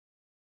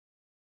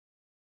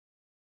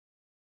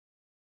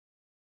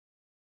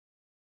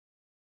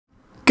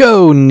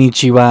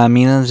Konnichiwa,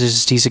 Mina. This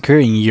is T-Secure,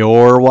 and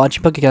you're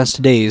watching Podcast.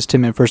 Today's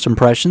 10-minute first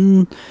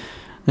impression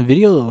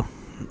video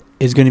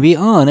is going to be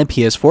on a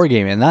PS4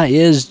 game, and that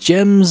is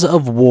Gems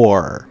of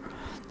War.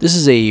 This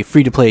is a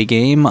free-to-play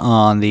game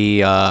on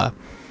the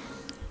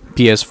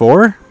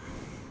PS4.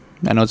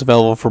 I know it's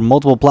available for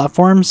multiple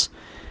platforms.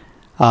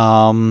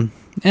 And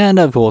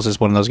of course, it's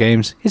one of those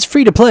games. It's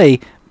free to play,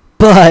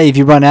 but if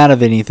you run out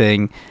of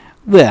anything,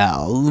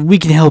 well, we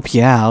can help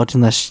you out,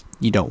 unless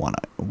you don't want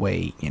to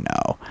wait, you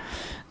know.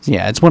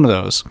 Yeah, it's one of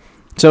those.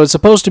 So it's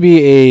supposed to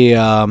be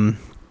a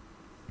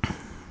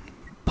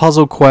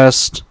puzzle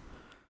quest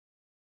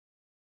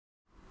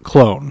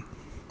clone.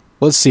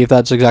 Let's see if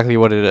that's exactly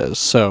what it is.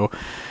 So,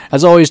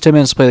 as always, 10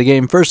 minutes to play the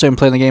game. First time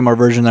playing the game or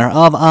version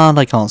thereof, and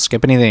I can't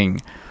skip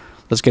anything.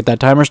 Let's get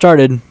that timer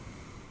started.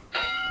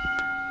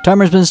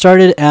 Timer's been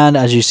started, and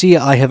as you see,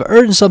 I have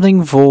earned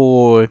something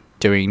for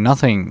doing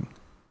nothing.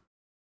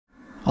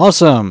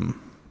 Awesome.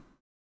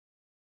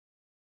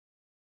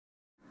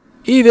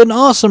 Even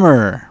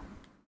awesomer.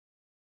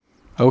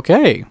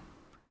 Okay.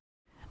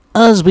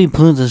 As we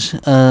put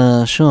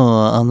ashore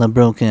on the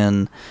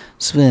broken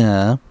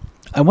sphere,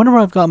 I wonder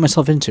what I've got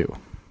myself into.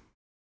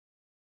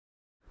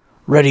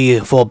 Ready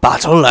for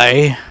battle,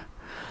 eh?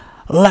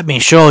 Let me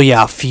show you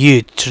a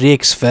few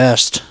tricks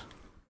first.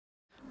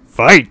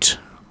 Fight!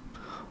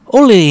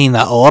 Only in the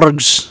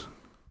orgs.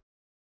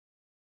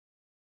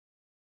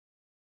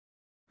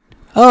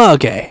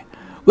 Okay,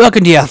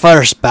 welcome to your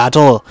first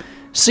battle.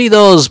 See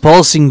those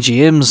pulsing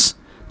gems?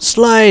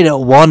 Slide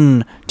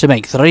 1 to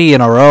make 3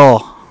 in a row.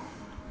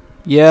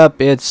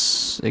 Yep,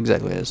 it's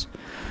exactly this.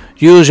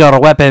 Use your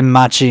weapon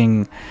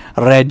matching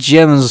red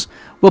gems.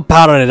 We'll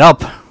power it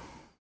up.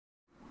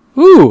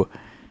 Ooh!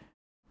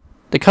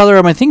 The color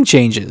of my thing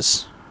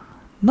changes.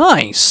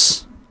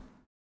 Nice.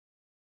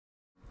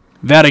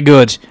 Very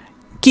good.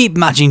 Keep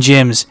matching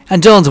gems,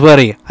 and don't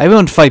worry, I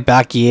won't fight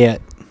back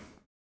yet.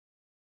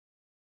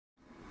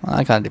 Well,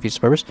 that kind of defeats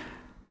the purpose.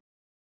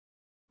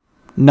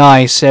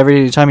 Nice.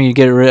 Every time you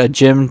get a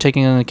gem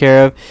taken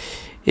care of,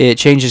 it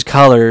changes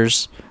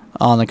colors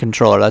on the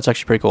controller. That's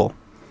actually pretty cool.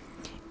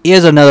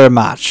 Here's another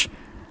match.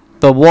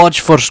 But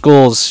watch for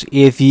skulls.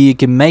 If you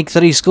can make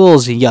 3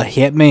 skulls, you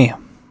hit me.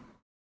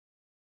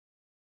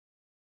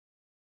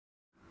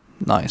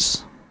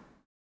 Nice.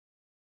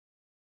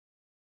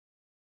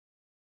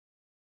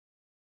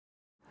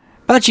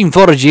 Matching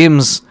 4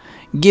 gems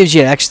gives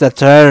you an extra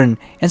turn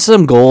and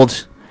some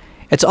gold.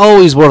 It's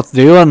always worth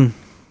doing.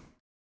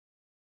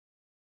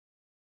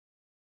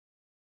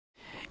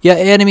 Your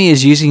enemy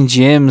is using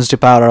gems to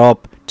power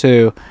up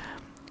too.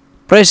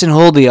 Press and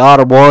hold the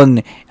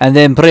R1 and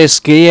then press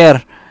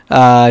gear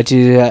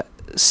to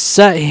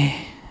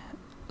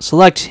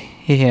select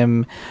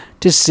him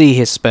to see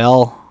his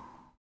spell.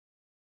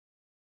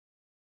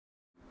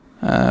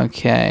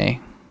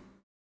 Okay.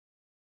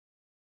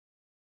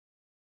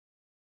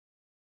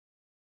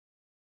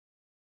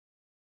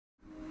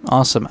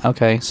 Awesome.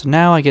 Okay, so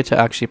now I get to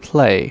actually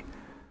play.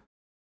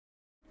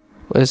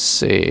 Let's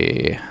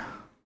see.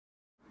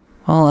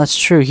 Well, that's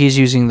true. He's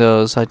using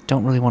those. I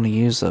don't really want to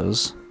use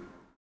those.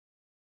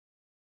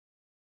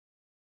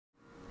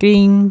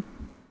 Ding.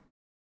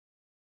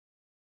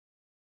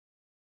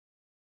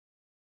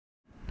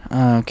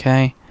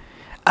 Okay.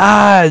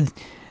 Ah!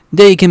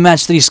 There you can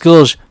match 3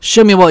 skulls.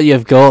 Show me what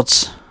you've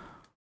got.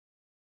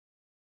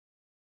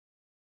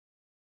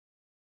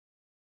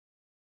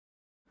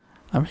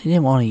 I really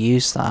didn't want to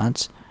use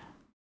that.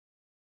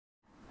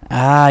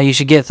 Ah, you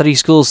should get 3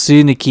 skulls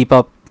soon to keep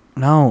up.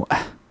 No.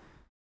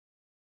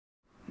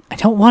 I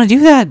don't want to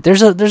do that.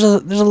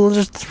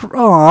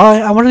 Oh,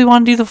 I really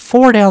want to do the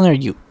 4 down there,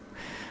 you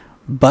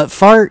butt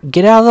fart.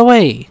 Get out of the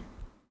way.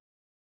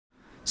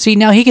 See,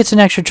 now he gets an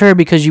extra turn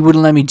because you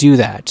wouldn't let me do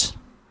that.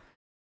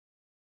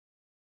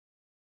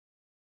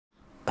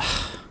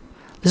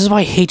 This is why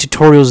I hate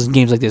tutorials in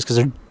games like this, because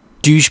they're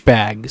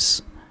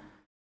douchebags.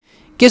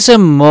 Get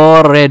some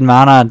more red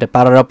mana to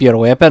power up your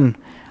weapon.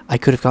 I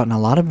could have gotten a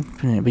lot of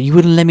it, but you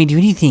wouldn't let me do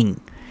anything.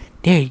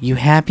 There, you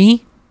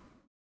happy?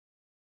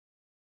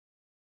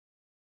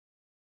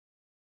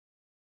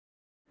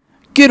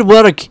 Good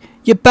work!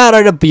 You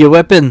powered up your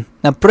weapon.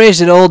 Now press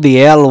and hold the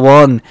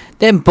L1,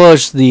 then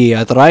push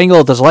the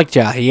triangle to select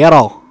your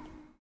hero.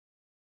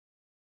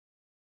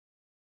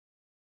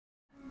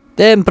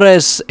 Then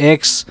press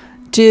X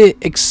to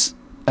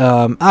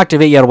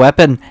activate your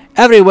weapon.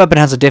 Every weapon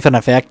has a different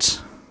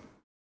effect.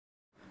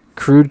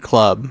 Crude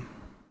Club.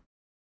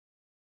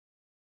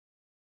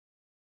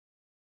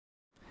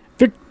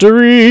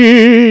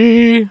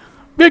 Victory!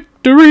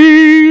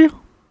 Victory!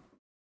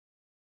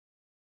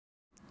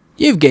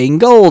 You've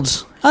gained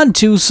gold and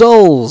 2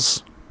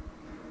 souls.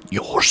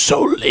 Your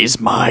soul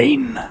is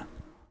mine.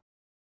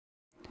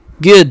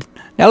 Good.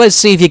 Now let's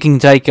see if you can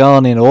take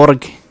on an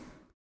orc.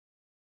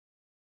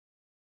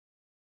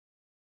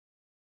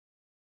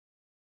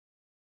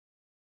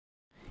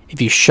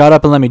 If you shut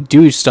up and let me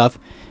do stuff.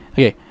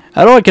 Okay,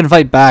 an orc can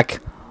fight back.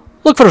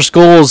 Look for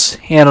skulls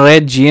and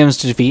red gems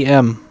to defeat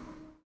him.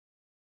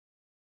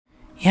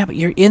 Yeah, but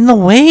you're in the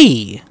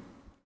way.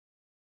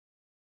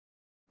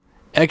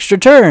 Extra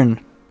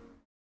turn.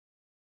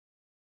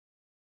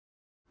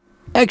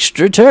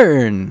 Extra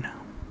turn.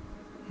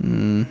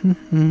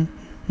 Can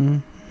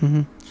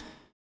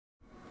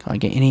I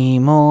get any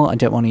more? I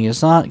don't want to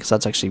use that because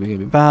that's actually going to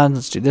be bad.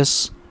 Let's do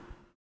this.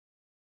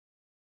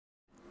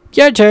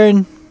 Your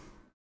turn.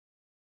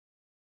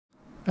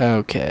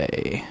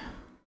 Okay.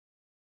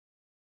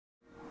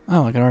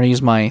 Oh, I can already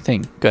use my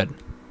thing. Good.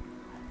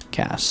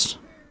 Cast.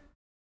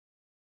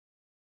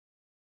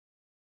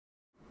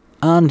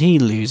 And he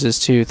loses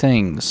 2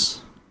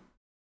 things.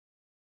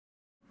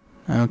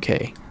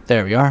 Okay,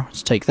 there we are.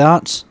 Let's take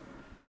that.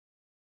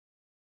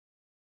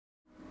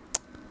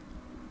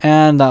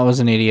 And that was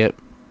an idiot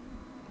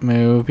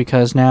move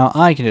because now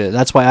I can do it.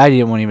 That's why I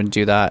didn't want to even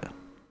do that.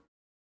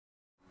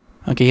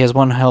 Okay, he has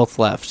 1 health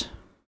left.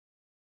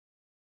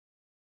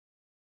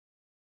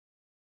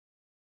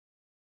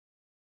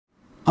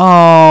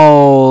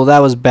 Oh, that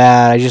was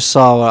bad. I just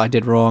saw what I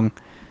did wrong.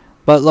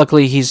 But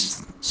luckily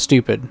he's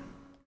stupid.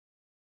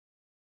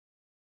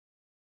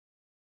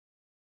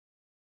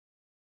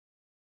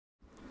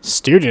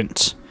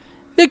 Student.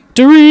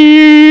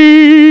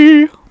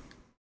 Victory!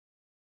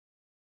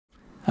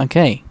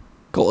 Okay.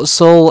 Gold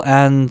soul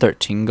and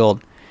 13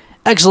 gold.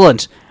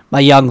 Excellent, my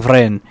young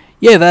friend.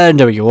 You've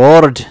earned a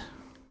reward.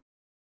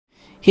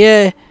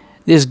 Here,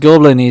 this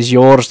goblin is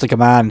yours to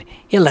command.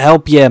 He'll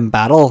help you in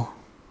battle.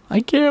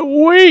 I can't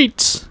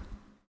wait!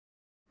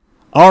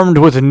 Armed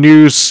with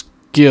new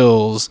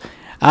skills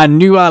and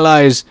new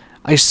allies,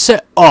 I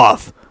set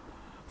off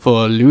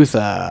for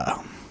Luther.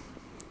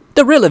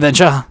 The real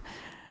adventure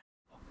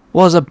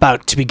was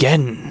about to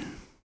begin.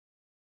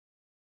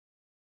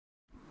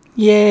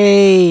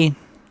 Yay!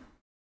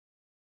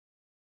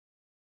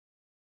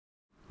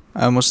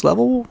 Almost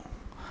level?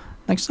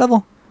 Next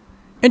level?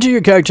 Enter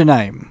your character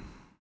name.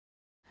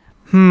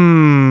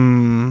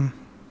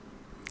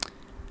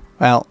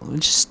 Well,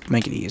 just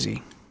make it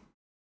easy.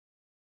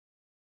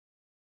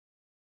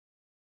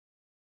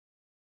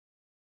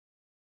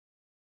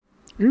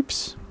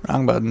 Oops,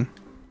 wrong button.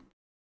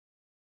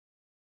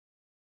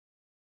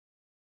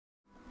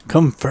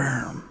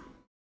 Confirm.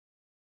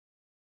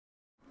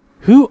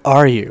 Who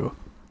are you?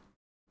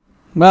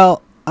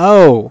 Well,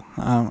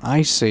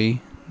 I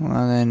see.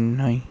 Well,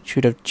 then I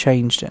should have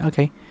changed it.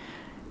 Okay.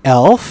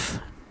 Elf?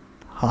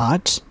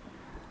 Hot?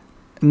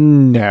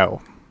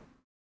 No.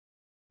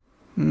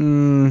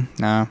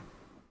 No.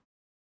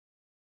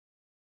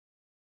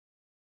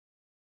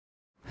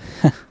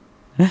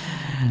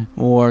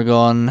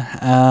 Wargon.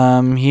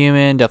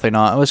 Human, definitely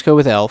not. Let's go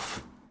with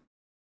elf.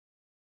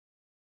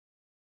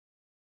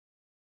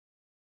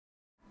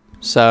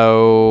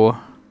 So...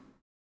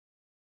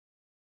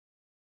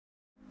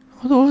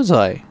 what was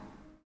I?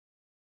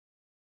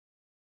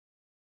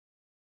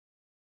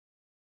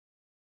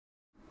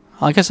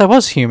 I guess I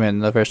was human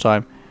the first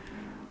time.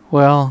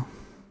 Well...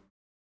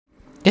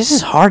 this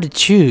is hard to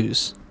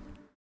choose.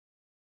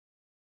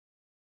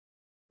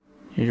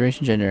 Your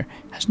duration, gender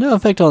has no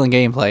effect on the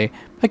gameplay,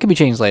 but can be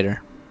changed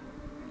later.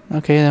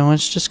 Okay, then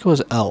let's just go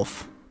as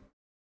elf.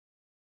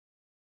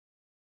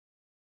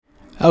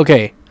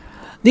 Okay,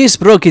 this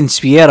broken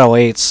spear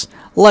awaits.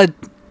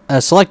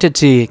 Selected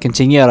to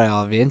continue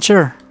our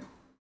adventure.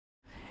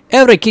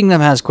 Every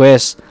kingdom has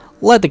quests.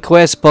 Let the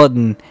quest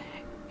button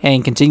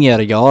and continue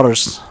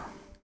yours.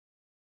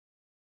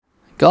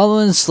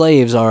 Goblin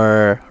slaves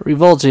are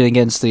revolting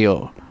against the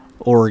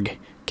orc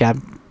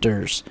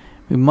captors.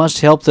 We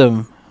must help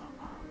them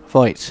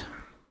fight.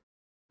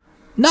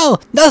 No!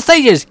 No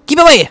stages! Keep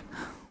away!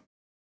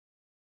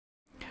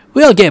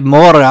 We'll get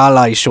more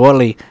allies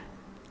shortly.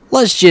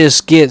 Let's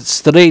just get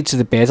straight to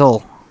the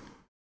battle.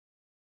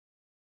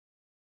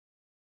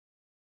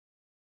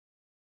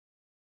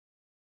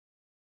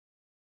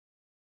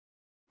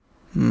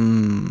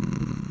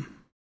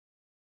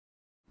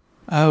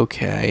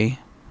 Okay.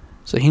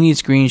 So he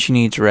needs green, she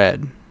needs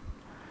red.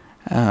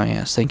 Oh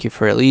yes, thank you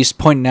for at least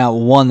pointing out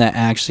one that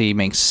actually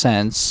makes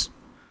sense.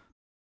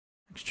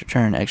 Extra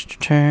turn, extra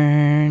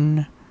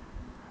turn.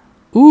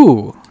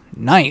 Ooh,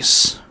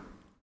 nice.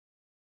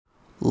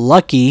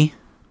 Lucky.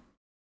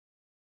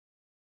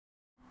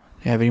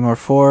 Do you have any more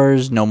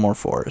 4s? No more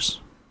 4s.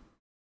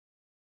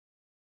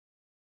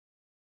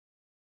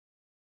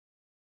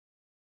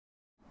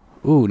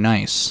 Ooh,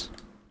 nice.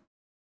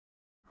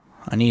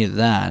 I needed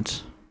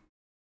that.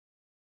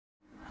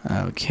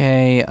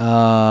 Okay, so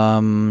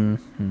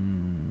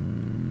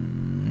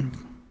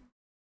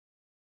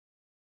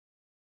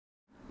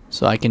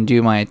I can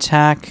do my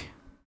attack,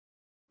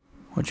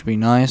 which would be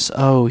nice.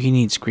 Oh, he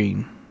needs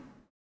green.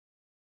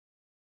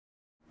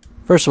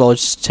 First of all,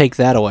 let's just take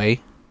that away.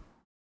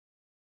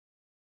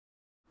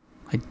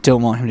 I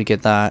don't want him to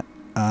get that.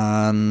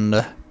 And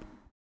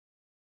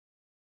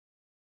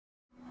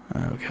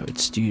okay,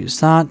 let's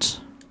use that.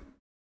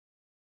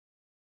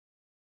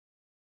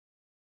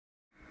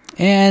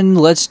 And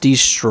let's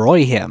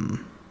destroy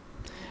him.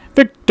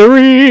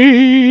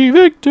 Victory!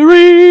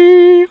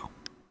 Victory!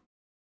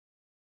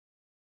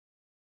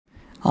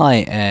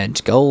 I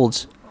earned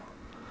gold.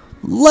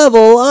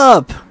 Level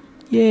up!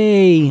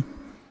 Yay!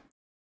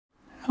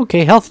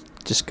 Okay, health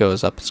just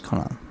goes up. It's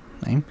kind of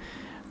name.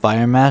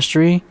 Fire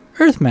Mastery,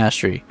 Earth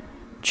Mastery.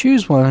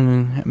 Choose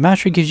one.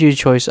 Mastery gives you a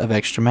choice of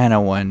extra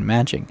mana when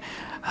matching.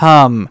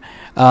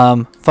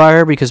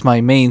 Fire, because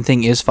my main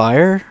thing is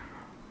fire.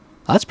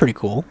 That's pretty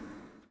cool.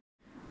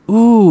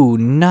 Ooh,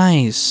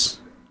 nice.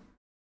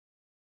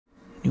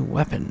 New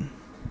weapon.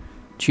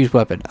 Choose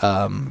weapon.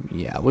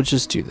 Yeah, we'll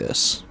just do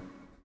this.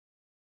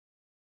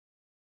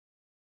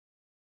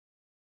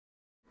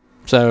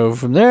 So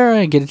from there,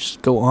 I get to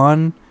just go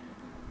on,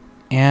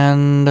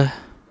 and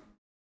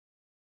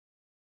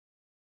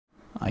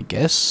I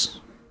guess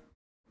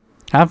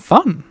have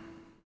fun.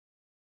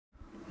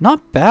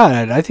 Not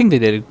bad. I think they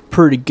did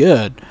pretty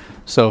good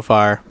so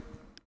far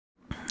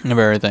of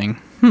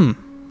everything.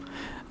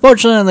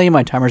 Fortunately,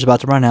 my timer's about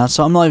to run out,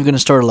 so I'm not even going to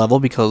start a level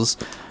because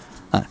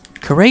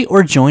create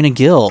or join a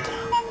guild.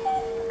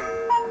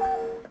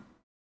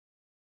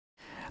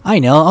 I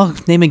know, I'll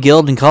name a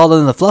guild and call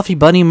them the Fluffy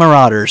Bunny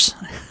Marauders.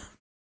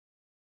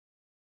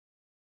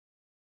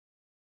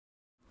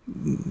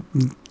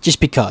 Just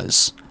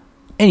because.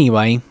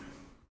 Anyway.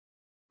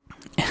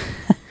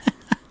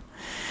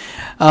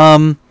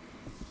 Not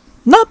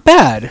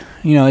bad.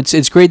 You know,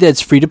 it's great that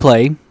it's free to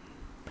play.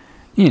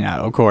 You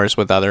know, of course,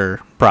 with other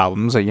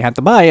problems that you have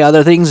to buy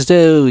other things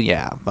too.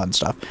 Yeah, fun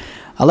stuff.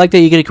 I like that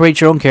you get to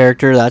create your own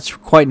character. That's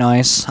quite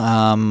nice.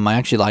 I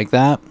actually like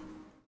that.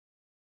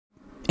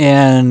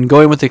 And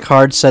going with the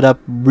card setup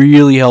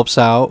really helps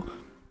out,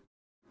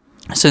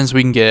 since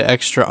we can get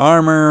extra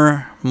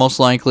armor, most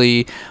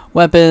likely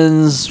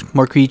weapons,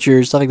 more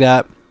creatures, stuff like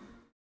that.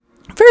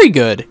 Very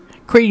good.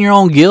 Creating your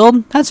own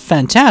guild? That's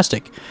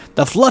fantastic.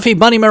 The Fluffy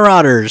Bunny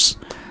Marauders.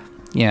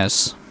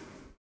 Yes.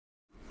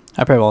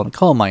 I probably want to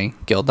call my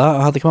guild that.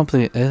 I'll have to come up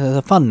with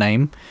a fun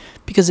name,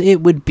 because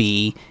it would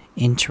be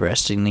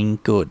interestingly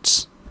good.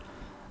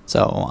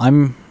 So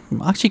I'm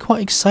actually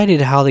quite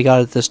excited how they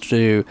got this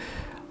to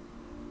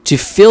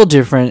feel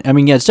different. I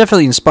mean, yeah, it's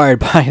definitely inspired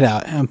by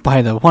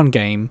the one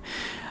game,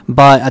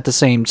 but at the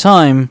same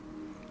time,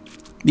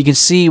 you can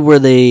see where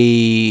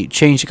they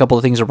changed a couple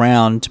of things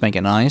around to make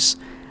it nice.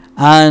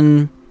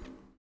 And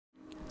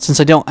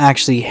since I don't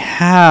actually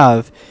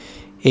have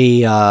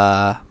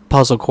a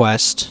puzzle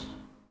quest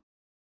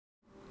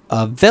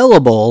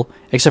available,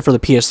 except for the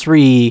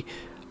PS3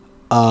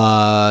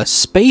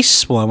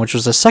 space one, which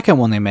was the second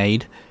one they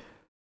made,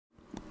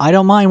 I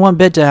don't mind one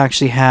bit to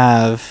actually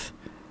have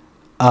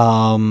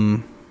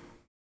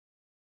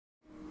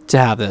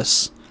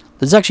this.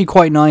 It's actually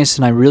quite nice,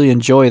 and I really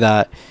enjoy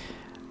that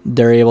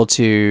they're able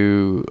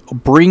to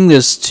bring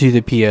this to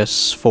the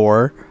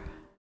PS4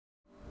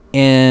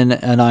 in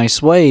a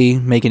nice way,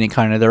 making it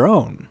kind of their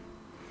own.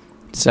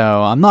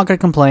 So I'm not going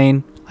to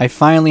complain. I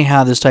finally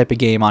have this type of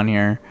game on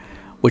here,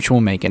 which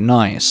will make it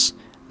nice.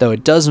 Though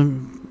it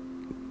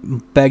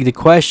doesn't beg the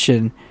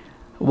question,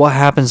 what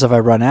happens if I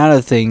run out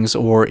of things,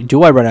 or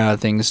do I run out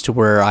of things to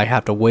where I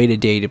have to wait a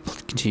day to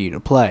continue to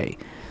play?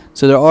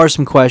 So there are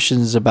some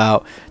questions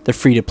about the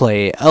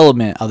free-to-play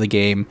element of the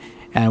game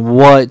and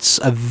what's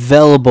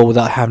available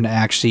without having to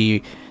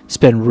actually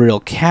spend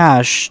real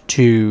cash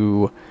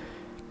to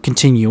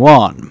continue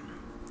on.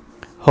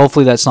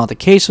 Hopefully that's not the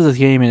case with the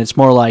game, and it's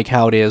more like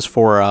how it is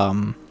for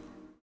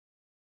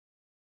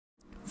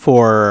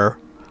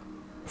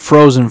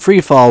Frozen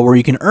Freefall, where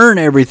you can earn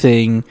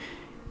everything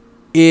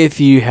if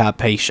you have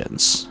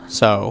patience.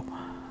 So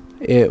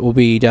it will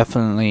be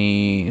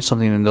definitely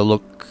something to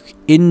look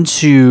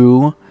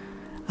into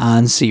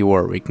and see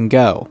where we can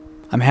go.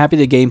 I'm happy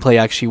the gameplay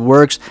actually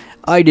works.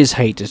 I just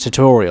hate the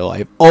tutorial.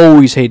 I've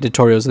always hated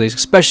tutorials of these,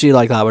 especially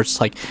like that, where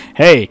it's like,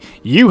 hey,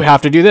 you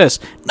have to do this.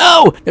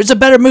 No, there's a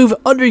better move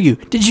under you.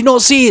 Did you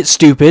not see it,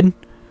 stupid?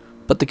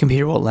 But the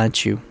computer won't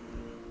let you.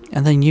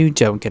 And then you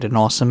don't get an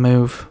awesome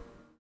move.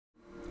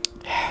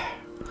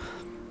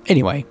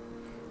 Anyway,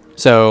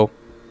 so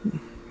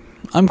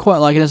I'm quite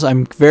liking this.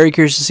 I'm very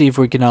curious to see if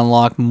we can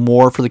unlock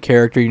more for the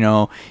character, you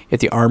know,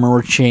 if the armor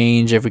will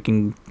change, if we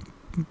can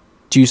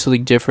do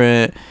something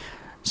different.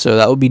 So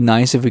that would be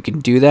nice if we can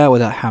do that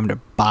without having to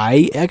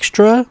buy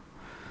extra.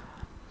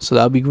 So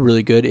that would be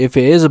really good. If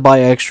it is a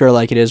buy extra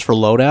like it is for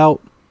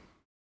loadout,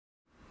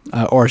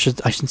 or I should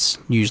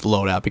use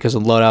loadout, because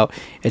in loadout,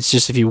 it's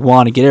just if you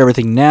want to get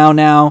everything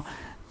now,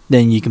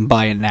 then you can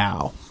buy it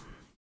now.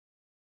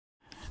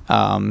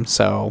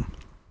 So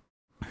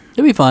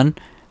it'll be fun.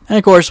 And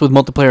of course, with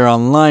multiplayer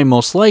online,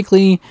 most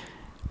likely,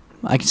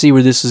 I can see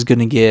where this is going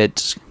to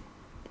get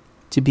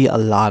to be a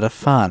lot of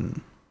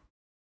fun.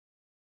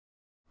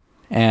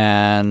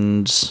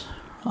 And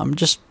I'm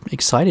just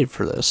excited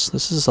for this.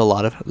 This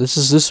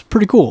is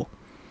pretty cool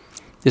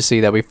to see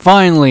that we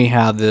finally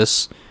have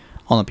this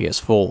on the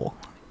PS4.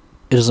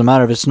 It doesn't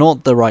matter if it's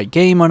not the right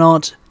game or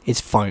not,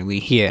 it's finally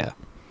here.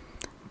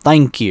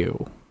 Thank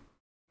you.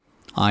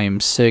 I am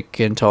sick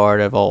and tired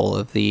of all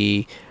of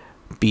the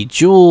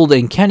Bejeweled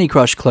and Candy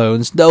Crush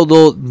clones,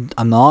 though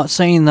I'm not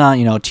saying that,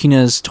 you know,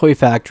 Tina's Toy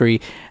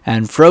Factory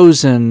and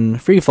Frozen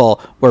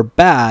Freefall were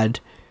bad.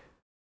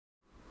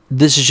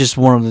 This is just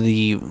one of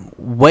the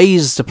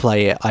ways to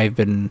play it I've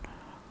been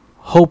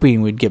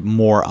hoping we'd get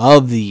more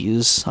of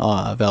these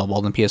available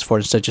on the PS4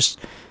 instead of just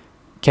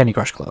Candy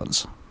Crush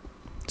clones.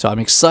 So I'm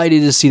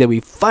excited to see that we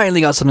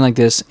finally got something like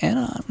this, and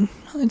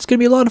it's going to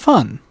be a lot of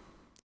fun.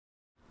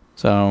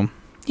 So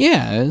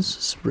yeah,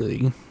 it's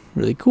really,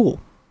 really cool.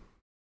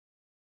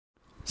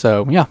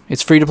 So yeah,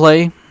 it's free to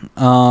play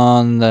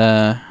on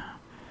the,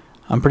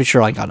 I'm pretty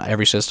sure like on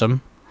every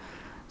system.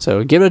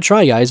 So give it a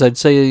try, guys. I'd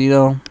say, you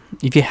know,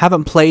 if you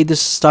haven't played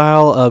this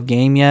style of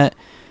game yet,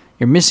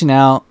 you're missing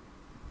out.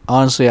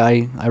 Honestly,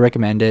 I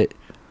recommend it.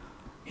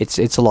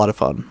 It's a lot of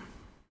fun.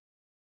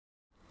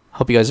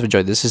 Hope you guys have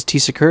enjoyed. This is T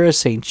Sakura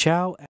saying ciao.